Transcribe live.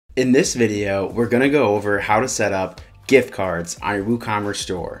In this video, we're going to go over how to set up gift cards on your WooCommerce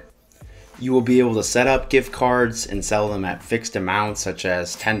store. You will be able to set up gift cards and sell them at fixed amounts such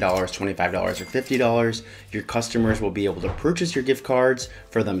as $10, $25, or $50. Your customers will be able to purchase your gift cards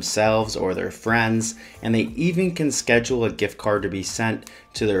for themselves or their friends, and they even can schedule a gift card to be sent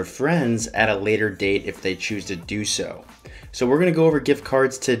to their friends at a later date if they choose to do so. So we're going to go over gift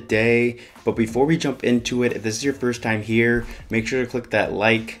cards today, but before we jump into it, if this is your first time here, make sure to click that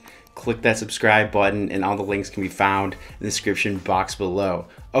like, click that subscribe button, and all the links can be found in the description box below.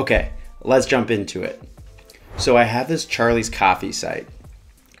 Okay, let's jump into it. So I have this Charlie's Coffee site,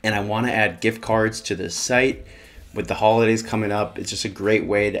 and I want to add gift cards to this site. With the holidays coming up, it's just a great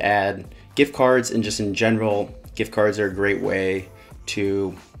way to add gift cards, and just in general, gift cards are a great way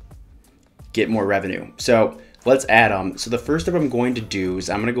to get more revenue. So let's add them. So the first step I'm going to do is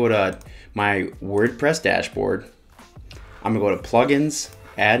I'm going to go to my WordPress dashboard. I'm going to go to plugins,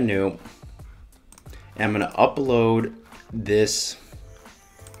 add new, and I'm going to upload this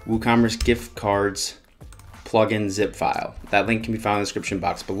WooCommerce gift cards plugin zip file. That link can be found in the description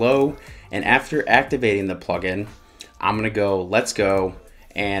box below. And after activating the plugin, I'm going to go, let's go,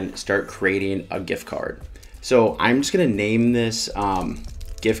 and start creating a gift card. So I'm just going to name this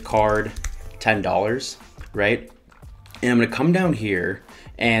gift card $10. Right? And I'm going to come down here,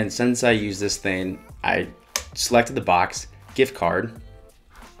 and since I use this thing, I selected the box gift card,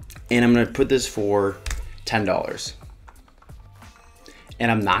 and I'm going to put this for $10. And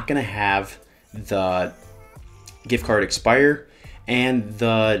I'm not going to have the gift card expire, and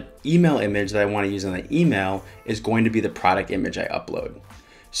the email image that I want to use in the email is going to be the product image I upload.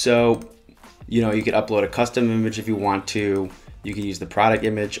 So, you know, you could upload a custom image if you want to. You could use the product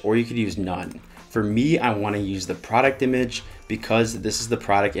image, or you could use none. For me, I want to use the product image because this is the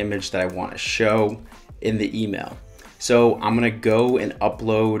product image that I want to show in the email. So I'm going to go and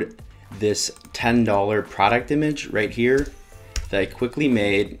upload this $10 product image right here that I quickly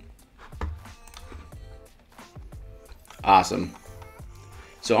made. Awesome.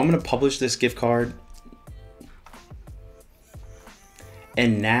 So I'm going to publish this gift card.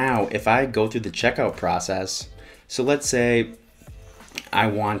 And now if I go through the checkout process, so let's say I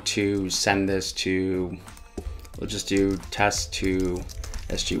want to send this to, let's just do test to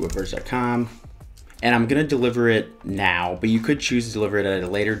sgwoodverse.com, and I'm going to deliver it now, but you could choose to deliver it at a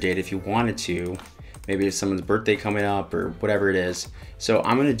later date if you wanted to. Maybe it's someone's birthday coming up or whatever it is. So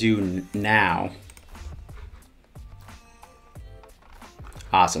I'm going to do now.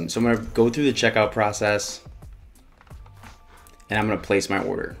 Awesome. So I'm going to go through the checkout process, and I'm going to place my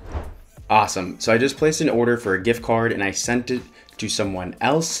order. Awesome. So I just placed an order for a gift card, and I sent it to someone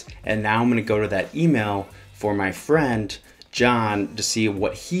else, and now I'm going to go to that email for my friend John to see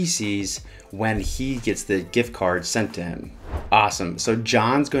what he sees when he gets the gift card sent to him. Awesome. So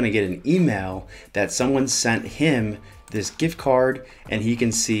John's going to get an email that someone sent him this gift card, and he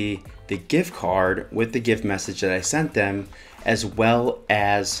can see the gift card with the gift message that I sent them, as well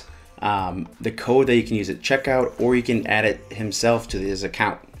as the code that you can use at checkout, or you can add it himself to his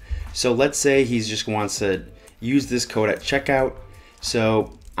account. So let's say he just wants to use this code at checkout.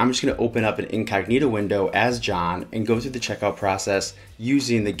 So I'm just going to open up an incognito window as John and go through the checkout process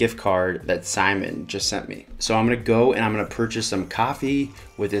using the gift card that Simon just sent me. So I'm going to go and I'm going to purchase some coffee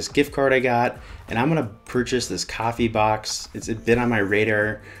with this gift card I got, and I'm going to purchase this coffee box. It's been on my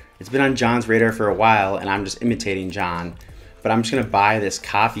radar. It's been on John's radar for a while, and I'm just imitating John. But I'm just going to buy this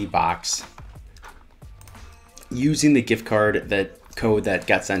coffee box using the gift card code that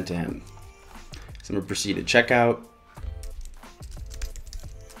got sent to him. So I'm going to proceed to checkout.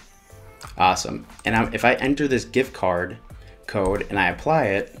 Awesome. And if I enter this gift card code and I apply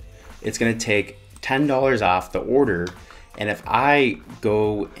it, it's going to take $10 off the order. And if I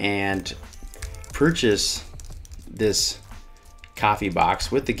go and purchase this coffee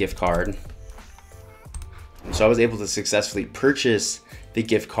box with the gift card, so I was able to successfully purchase the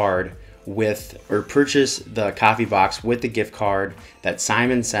gift card purchase the coffee box with the gift card that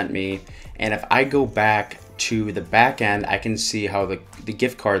Simon sent me. And if I go back to the back end, I can see how the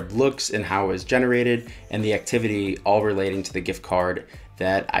gift card looks and how it was generated, and the activity all relating to the gift card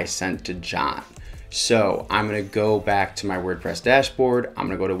that I sent to John. So I'm going to go back to my WordPress dashboard. I'm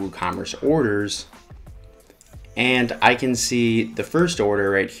going to go to WooCommerce orders, and I can see the first order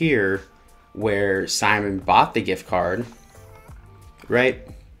right here where Simon bought the gift card, right?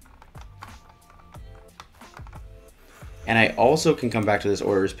 And I also can come back to this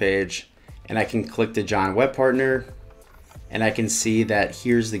orders page, and I can click the John Web Partner, and I can see that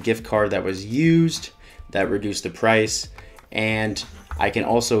here's the gift card that was used that reduced the price. And I can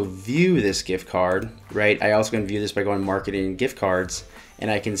also view this gift card, right? I also can view this by going marketing gift cards,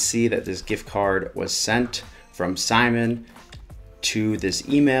 and I can see that this gift card was sent from Simon to this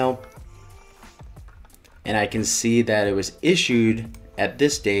email, and I can see that it was issued at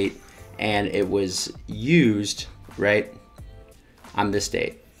this date and it was used right on this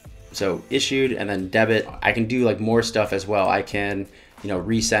date. So issued and then debit. I can do like more stuff as well. I can,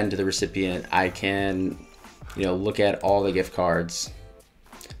 resend to the recipient. I can, look at all the gift cards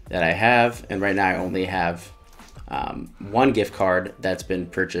that I have. And right now I only have one gift card that's been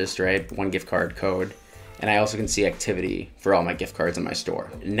purchased, right? One gift card code. And I also can see activity for all my gift cards in my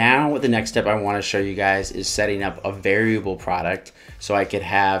store. Now, the next step I want to show you guys is setting up a variable product so I could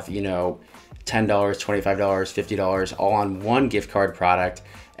have, $10, $25, $50 all on one gift card product,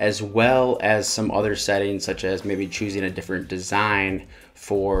 as well as some other settings such as maybe choosing a different design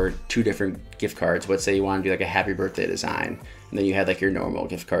for two different gift cards. Let's say you want to do like a happy birthday design, and then you had like your normal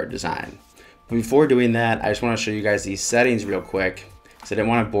gift card design. But before doing that, I just want to show you guys these settings real quick, because I didn't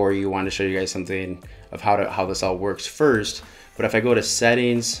want to bore you. I wanted to show you guys something of how this all works first. But if I go to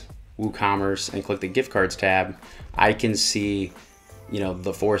settings, WooCommerce, and click the gift cards tab, I can see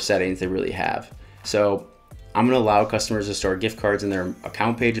the 4 settings they really have. So I'm going to allow customers to store gift cards in their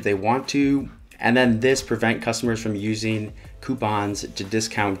account page if they want to, and then this prevent customers from using coupons to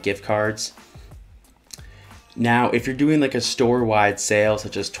discount gift cards. Now, if you're doing like a store-wide sale,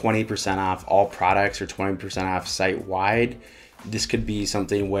 such as 20% off all products or 20% off site-wide, this could be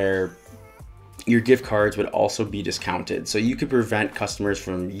something where your gift cards would also be discounted. So you could prevent customers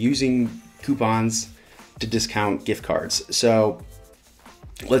from using coupons to discount gift cards. So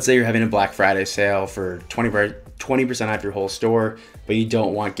let's say you're having a Black Friday sale for 20% off your whole store, but you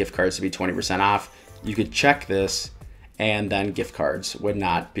don't want gift cards to be 20% off. You could check this, and then gift cards would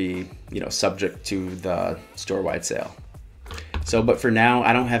not be, subject to the store-wide sale. So, but for now,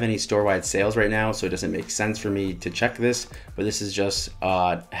 I don't have any store-wide sales right now, so it doesn't make sense for me to check this, but this is just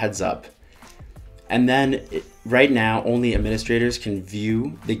a heads up. And then right now, only administrators can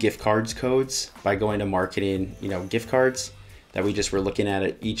view the gift cards codes by going to marketing, gift cards that we just were looking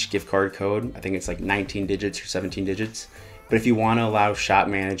at each gift card code. I think it's like 19 digits or 17 digits. But if you want to allow shop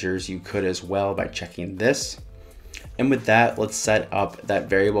managers, you could as well by checking this. And with that, let's set up that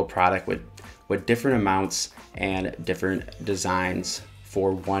variable product with different amounts and different designs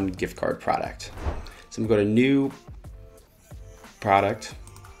for one gift card product. So I'm going to go to new product,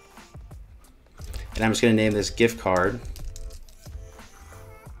 and I'm just going to name this gift card,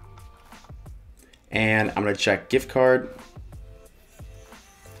 and I'm going to check gift card,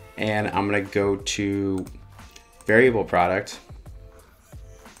 and I'm going to go to variable product.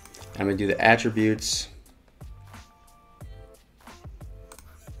 I'm going to do the attributes.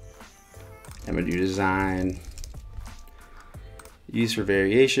 I'm going to do design, use for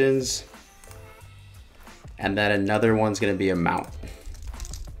variations, and then another one's going to be amount.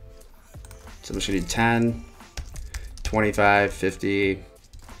 So I'm just going to do 10, 25, 50,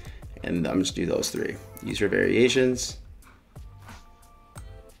 and I'm just do those 3. Use for variations.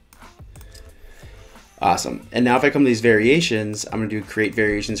 Awesome. And now if I come to these variations, I'm going to do create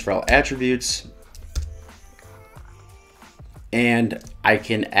variations for all attributes, and I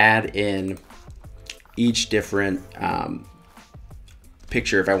can add in each different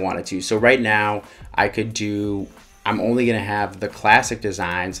picture if I wanted to. So right now I could do, I'm only going to have the classic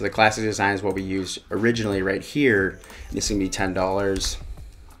design. So the classic design is what we used originally right here. This is going to be $10,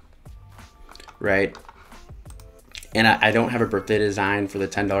 right? And I don't have a birthday design for the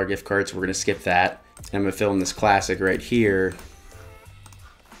 $10 gift card, so we're going to skip that. And I'm going to fill in this classic right here.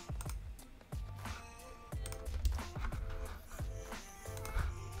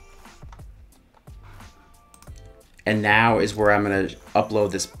 And now is where I'm going to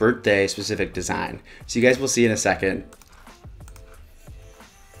upload this birthday specific design. So you guys will see in a second.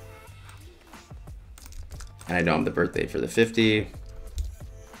 And I know I'm the birthday for the 50.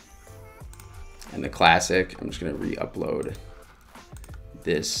 And the classic, I'm just going to re-upload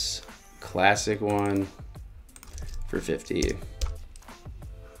this classic one for 50.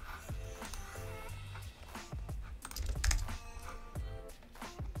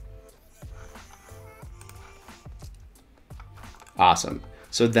 Awesome.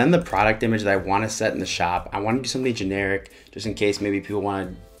 So then the product image that I want to set in the shop, I want to do something generic just in case maybe people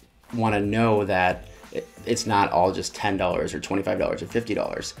want to know that it's not all just $10 or $25 or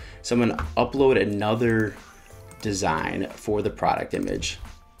 $50. So I'm going to upload another design for the product image.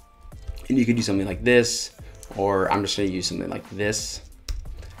 And you could do something like this, or I'm just going to use something like this.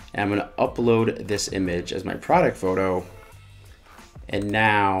 And I'm going to upload this image as my product photo. And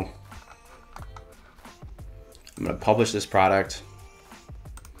now I'm going to publish this product.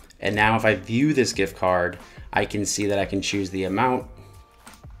 And now if I view this gift card, I can see that I can choose the amount,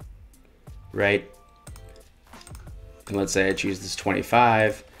 right? And let's say I choose this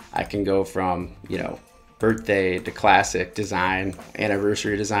 25, I can go from, you know, birthday to classic design,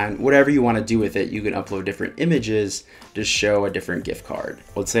 anniversary design, whatever you want to do with it. You can upload different images to show a different gift card.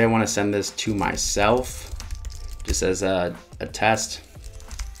 Let's say I want to send this to myself, just as a test.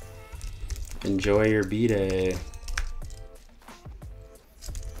 Enjoy your B-Day.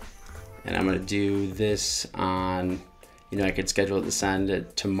 And I'm gonna do this on, you know, I could schedule it to send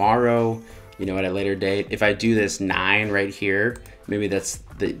it tomorrow, you know, at a later date. If I do this 9 right here, maybe that's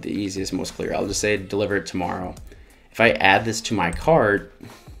the easiest, most clear. I'll just say deliver it tomorrow. If I add this to my cart,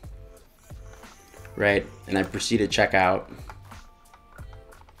 right, and I proceed to check out,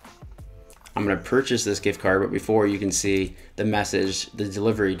 I'm gonna purchase this gift card, but before you can see the message, the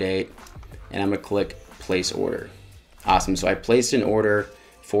delivery date, and I'm gonna click place order. Awesome, so I placed an order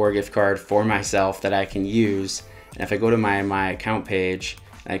for a gift card for myself that I can use. And if I go to my account page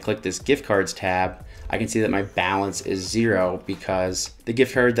and I click this gift cards tab, I can see that my balance is 0 because the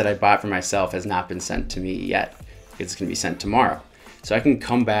gift card that I bought for myself has not been sent to me yet. It's gonna be sent tomorrow. So I can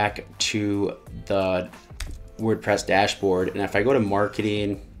come back to the WordPress dashboard, and if I go to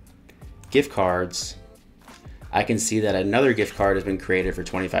marketing, gift cards, I can see that another gift card has been created for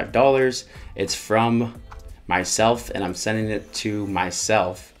 $25. It's from myself and I'm sending it to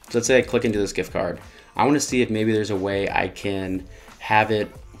myself. So let's say I click into this gift card. I want to see if maybe there's a way I can have it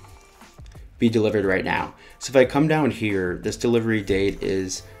be delivered right now. So if I come down here, this delivery date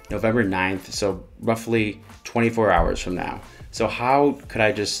is November 9th, so roughly 24 hours from now. So how could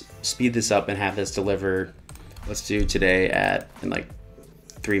I just speed this up and have this delivered, let's do today in like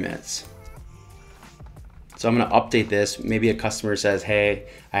 3 minutes. So I'm gonna update this. Maybe a customer says, hey,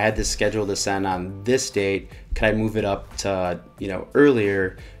 I had this scheduled to send on this date. Could I move it up to, you know,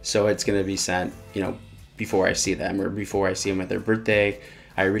 earlier? So it's gonna be sent, you know, before I see them or before I see them at their birthday.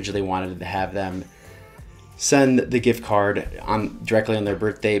 I originally wanted to have them send the gift card directly on their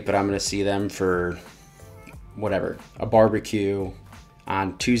birthday, but I'm gonna see them for whatever, a barbecue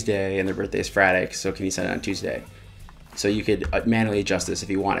on Tuesday and their birthday is Friday. So can you send it on Tuesday? So you could manually adjust this if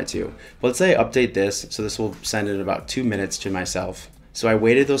you wanted to. But let's say I update this, so this will send in about 2 minutes to myself. So I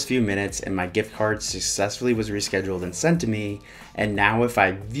waited those few minutes and my gift card successfully was rescheduled and sent to me. And now if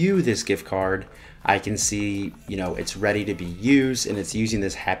I view this gift card, I can see, you know, it's ready to be used and it's using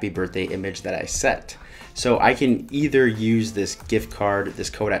this happy birthday image that I set. So I can either use this gift card, this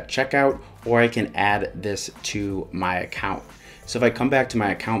code at checkout, or I can add this to my account. So if I come back to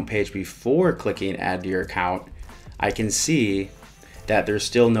my account page before clicking add to your account, I can see that there's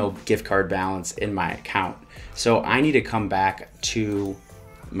still no gift card balance in my account. So I need to come back to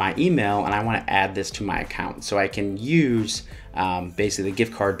my email and I want to add this to my account so I can use basically the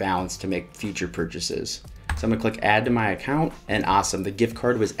gift card balance to make future purchases. So I'm gonna click add to my account, and awesome, the gift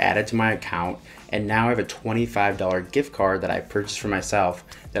card was added to my account, and now I have a $25 gift card that I purchased for myself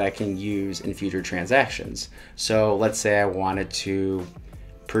that I can use in future transactions. So let's say I wanted to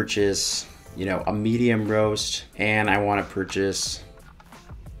purchase, you know, a medium roast, and I want to purchase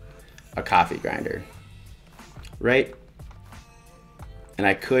a coffee grinder, right? And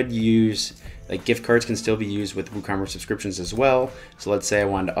I could use, like, gift cards can still be used with WooCommerce subscriptions as well. So let's say I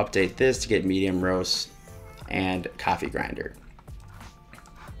wanted to update this to get medium roast and coffee grinder.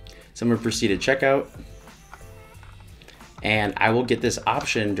 So I'm going to proceed to checkout, and I will get this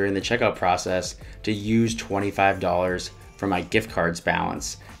option during the checkout process to use $25 for my gift cards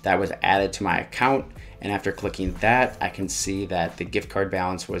balance that was added to my account. And after clicking that, I can see that the gift card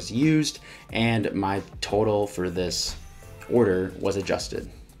balance was used and my total for this order was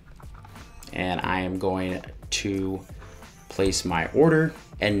adjusted. And I am going to place my order.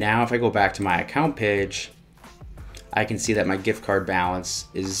 And now if I go back to my account page, I can see that my gift card balance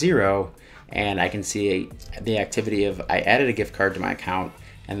is 0, and I can see the activity of I added a gift card to my account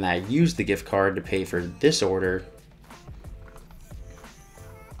and I used the gift card to pay for this order.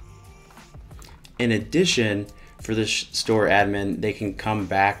 In addition, for the store admin, they can come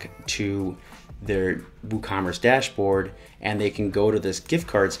back to their WooCommerce dashboard and they can go to this gift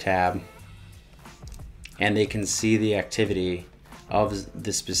cards tab and they can see the activity of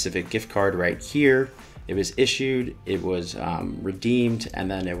the specific gift card right here. It was issued, it was redeemed,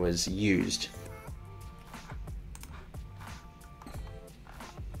 and then it was used.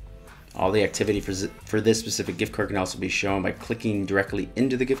 All the activity for this specific gift card can also be shown by clicking directly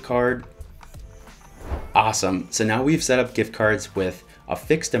into the gift card. Awesome, so now we've set up gift cards with a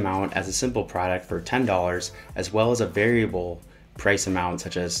fixed amount as a simple product for $10, as well as a variable price amount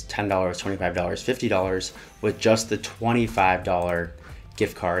such as $10, $25, $50, with just the $25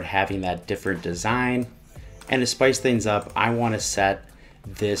 gift card having that different design. And to spice things up, I want to set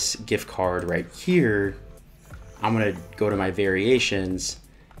this gift card right here, I'm gonna go to my variations,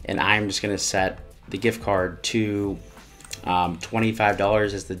 and I'm just gonna set the gift card to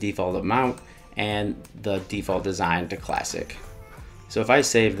 $25 as the default amount and the default design to classic. So if I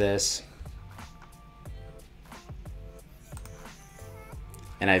save this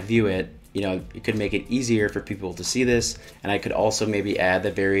and I view it, it could make it easier for people to see this. And I could also maybe add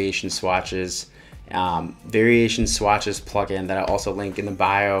the variation swatches plugin that I'll also link in the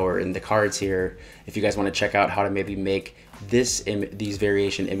bio or in the cards here if you guys want to check out how to maybe make these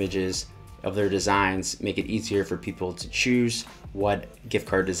variation images of their designs, make it easier for people to choose what gift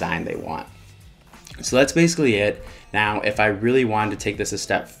card design they want. So that's basically it. Now, if I really wanted to take this a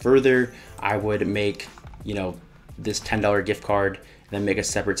step further, I would make, this $10 gift card, then make a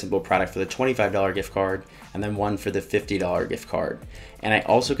separate simple product for the $25 gift card, and then one for the $50 gift card. And I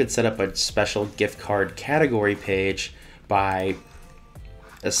also could set up a special gift card category page by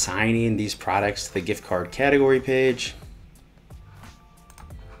assigning these products to the gift card category page.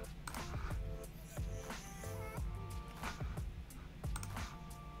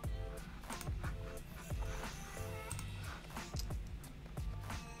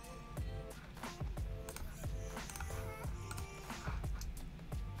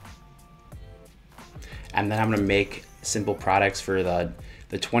 And then I'm gonna make simple products for the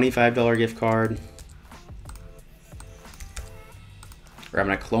 $25 gift card. Or I'm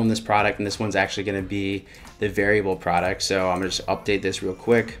gonna clone this product, and this one's actually gonna be the variable product. So I'm gonna just update this real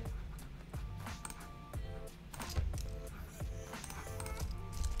quick.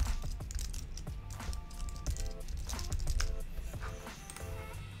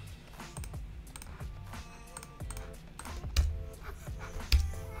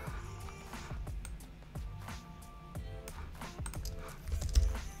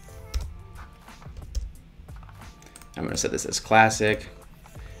 I'm going to set this as classic,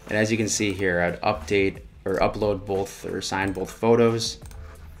 and as you can see here, I'd update or upload both or assign both photos,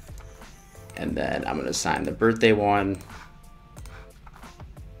 and then I'm going to assign the birthday one,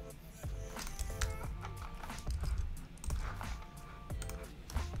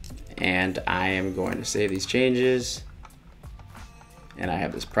 and I am going to save these changes, and I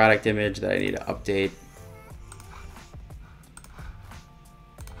have this product image that I need to update.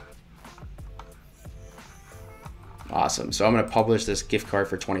 Awesome. So I'm going to publish this gift card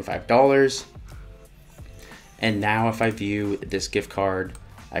for $25. And now if I view this gift card,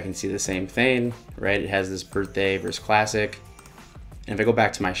 I can see the same thing, right? It has this birthday versus classic. And if I go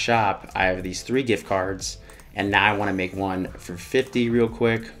back to my shop, I have these 3 gift cards. And now I want to make one for $50 real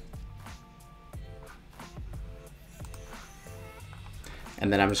quick.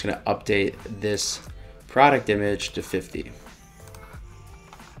 And then I'm just going to update this product image to $50.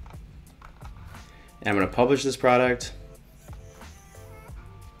 And I'm going to publish this product,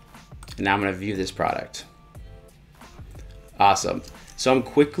 and now I'm going to view this product. Awesome. So I'm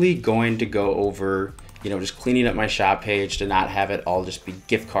quickly going to go over, just cleaning up my shop page to not have it all just be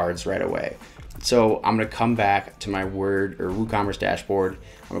gift cards right away. So I'm going to come back to my WooCommerce dashboard.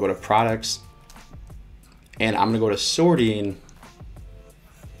 I'm going to go to products, and I'm going to go to sorting,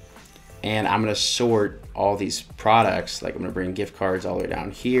 and I'm going to sort all these products. Like I'm going to bring gift cards all the way down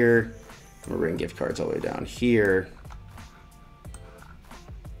here. I'm gonna bring gift cards all the way down here.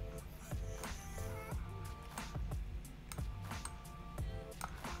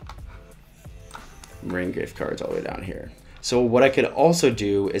 Bring gift cards all the way down here. So what I could also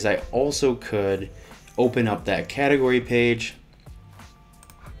do is I also could open up that category page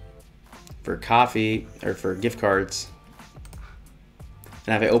for coffee or for gift cards.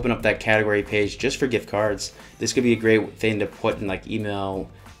 And if I open up that category page just for gift cards, this could be a great thing to put in like email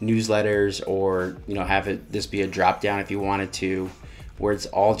newsletters, or have this be a drop down if you wanted to, where it's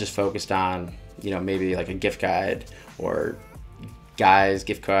all just focused on maybe like a gift guide or guys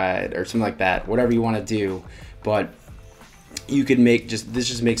gift guide or something like that, whatever you want to do. But you could make this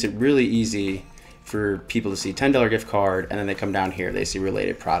just makes it really easy for people to see $10 gift card, and then they come down here, they see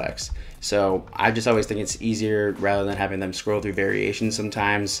related products. So I just always think it's easier rather than having them scroll through variations.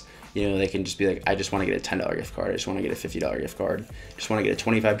 Sometimes they can just be like, I just want to get a $10 gift card, I just want to get a $50 gift card, just want to get a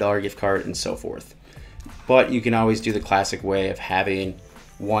 $25 gift card, and so forth. But you can always do the classic way of having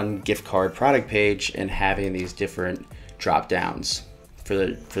one gift card product page and having these different drop downs for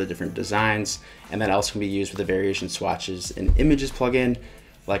the different designs. And that also can be used with the variation swatches and images plugin.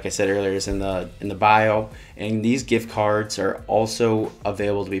 Like I said earlier, is in the bio. And these gift cards are also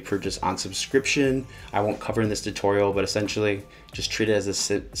available to be purchased on subscription. I won't cover in this tutorial, but essentially just treat it as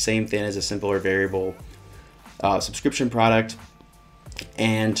the same thing as a simple or variable subscription product.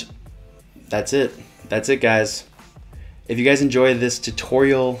 And that's it. That's it, guys. If you guys enjoyed this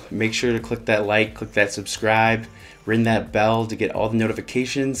tutorial, make sure to click that like, click that subscribe, ring that bell to get all the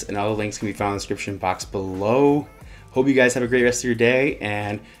notifications, and all the links can be found in the description box below. Hope you guys have a great rest of your day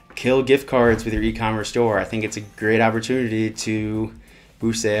and kill gift cards with your e-commerce store. I think it's a great opportunity to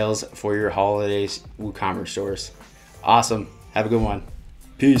boost sales for your holidays WooCommerce stores. Awesome. Have a good one.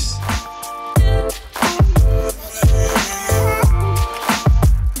 Peace.